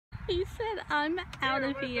He said, I'm out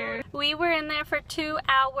of here. We were in there for 2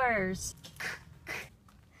 hours.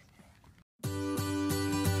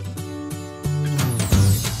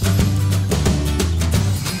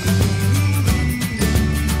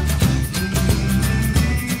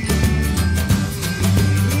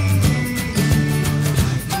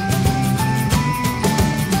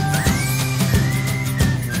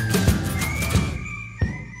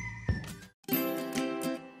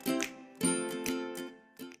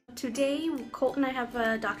 Today, Colt and I have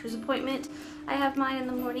a doctor's appointment. I have mine in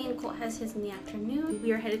the morning and Colt has his in the afternoon.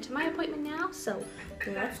 We are headed to my appointment now, so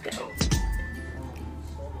let's go.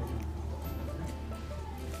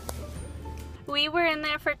 We were in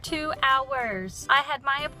there for 2 hours. I had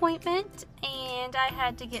my appointment and I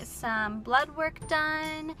had to get some blood work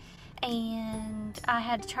done and I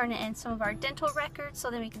had to turn in some of our dental records so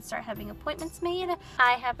then we can start having appointments made.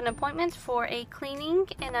 I have an appointment for a cleaning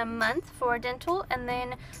in a month for dental, and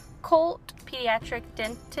then Colt, pediatric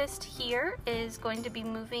dentist here, is going to be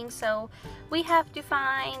moving, so we have to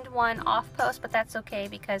find one off post, but that's okay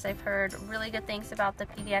because I've heard really good things about the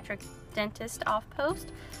pediatric dentist off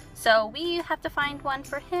post, so we have to find one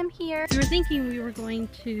for him here. We were thinking we were going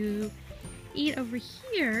to eat over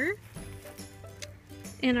here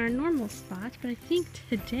in our normal spot, but I think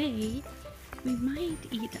today we might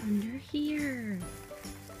eat under here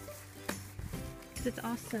because it's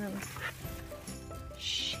also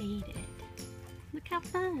shaded. Look how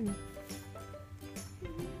fun.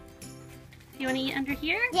 You want to eat under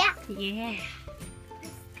here? Yeah. Yeah.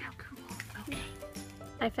 How cool. Okay.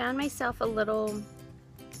 I found myself a little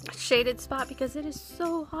shaded spot because it is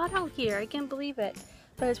so hot out here. I can't believe it.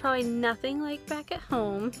 But it's probably nothing like back at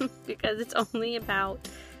home because it's only about,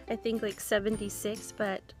 I think, like 76,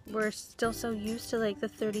 but we're still so used to like the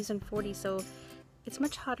 30s and 40s, so it's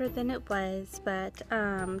much hotter than it was, but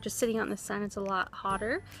just sitting out in the sun, it's a lot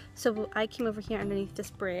hotter. So I came over here underneath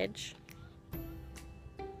this bridge.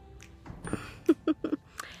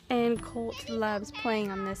 And Colt loves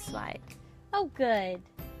playing on this slide. Oh, good.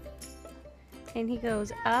 And he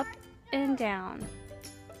goes up and down.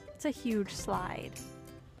 It's a huge slide.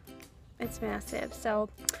 It's massive. So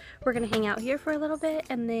we're gonna hang out here for a little bit,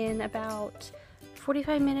 and then about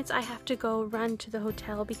 45 minutes I have to go run to the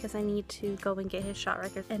hotel because I need to go and get his shot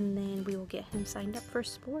record, and then we will get him signed up for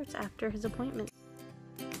sports after his appointment.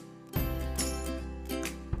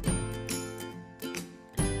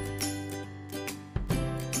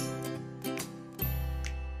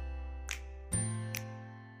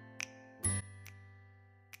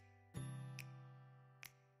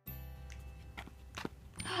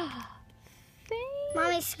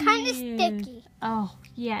 Mommy's kind of sticky. Oh,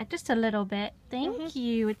 yeah, just a little bit. Thank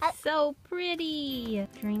you. It's so pretty.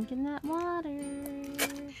 Drinking that water.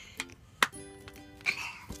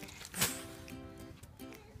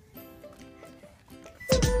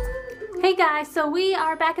 Hey guys, so we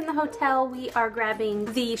are back in the hotel. We are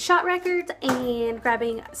grabbing the shot records and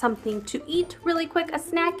grabbing something to eat really quick, a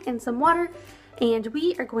snack and some water. And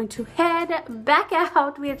we are going to head back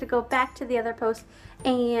out. We have to go back to the other post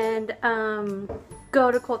and go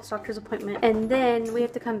to Colt's doctor's appointment. And then we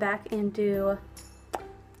have to come back and do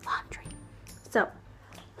laundry. So,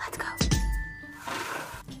 let's go.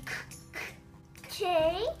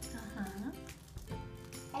 K.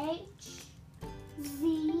 H.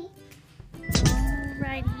 Z.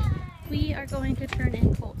 Alrighty. We are going to turn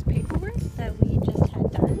in Colt's paperwork that we just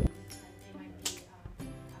had done.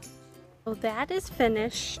 So that is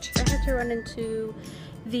finished. I had to run into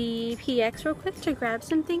the PX real quick to grab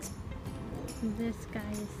some things. This guy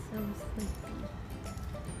is so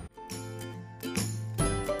sleepy.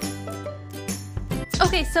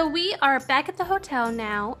 Okay, so we are back at the hotel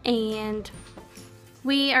now, and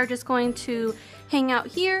we are just going to hang out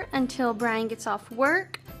here until Bryan gets off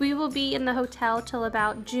work. We will be in the hotel till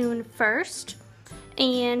about June 1st.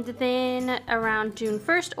 And then around June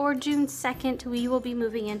 1st or June 2nd, we will be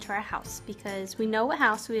moving into our house because we know what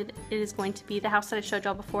house it is going to be. The house that I showed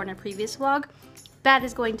y'all before in a previous vlog, that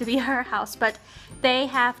is going to be our house. But they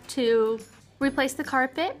have to replace the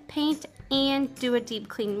carpet, paint, and do a deep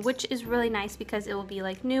clean, which is really nice because it will be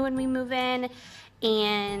like new when we move in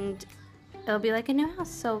and it'll be like a new house.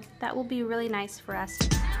 So that will be really nice for us.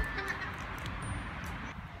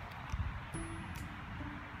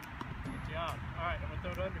 Alright, I'm gonna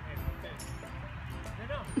throw it underhand. Okay.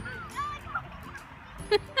 No.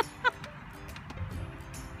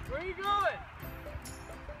 Where are you going?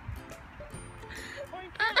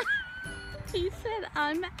 He said,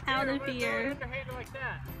 I'm out of here. Underhand like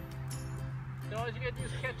that. So all you gotta do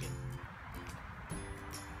is catch it.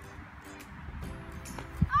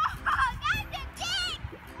 Oh, that's a big!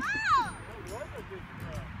 Whoa! That was a big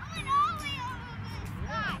truck. Oh,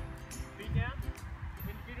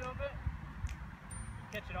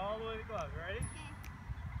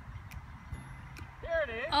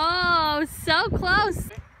 Ready? Oh, so close.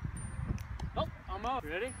 Nope, I'm up.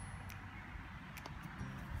 Ready?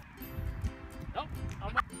 Nope,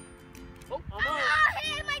 I'm up. Oh, I'm up. Oh,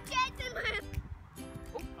 hey, my cat's in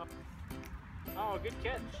my... Oh, good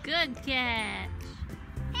catch. Good catch.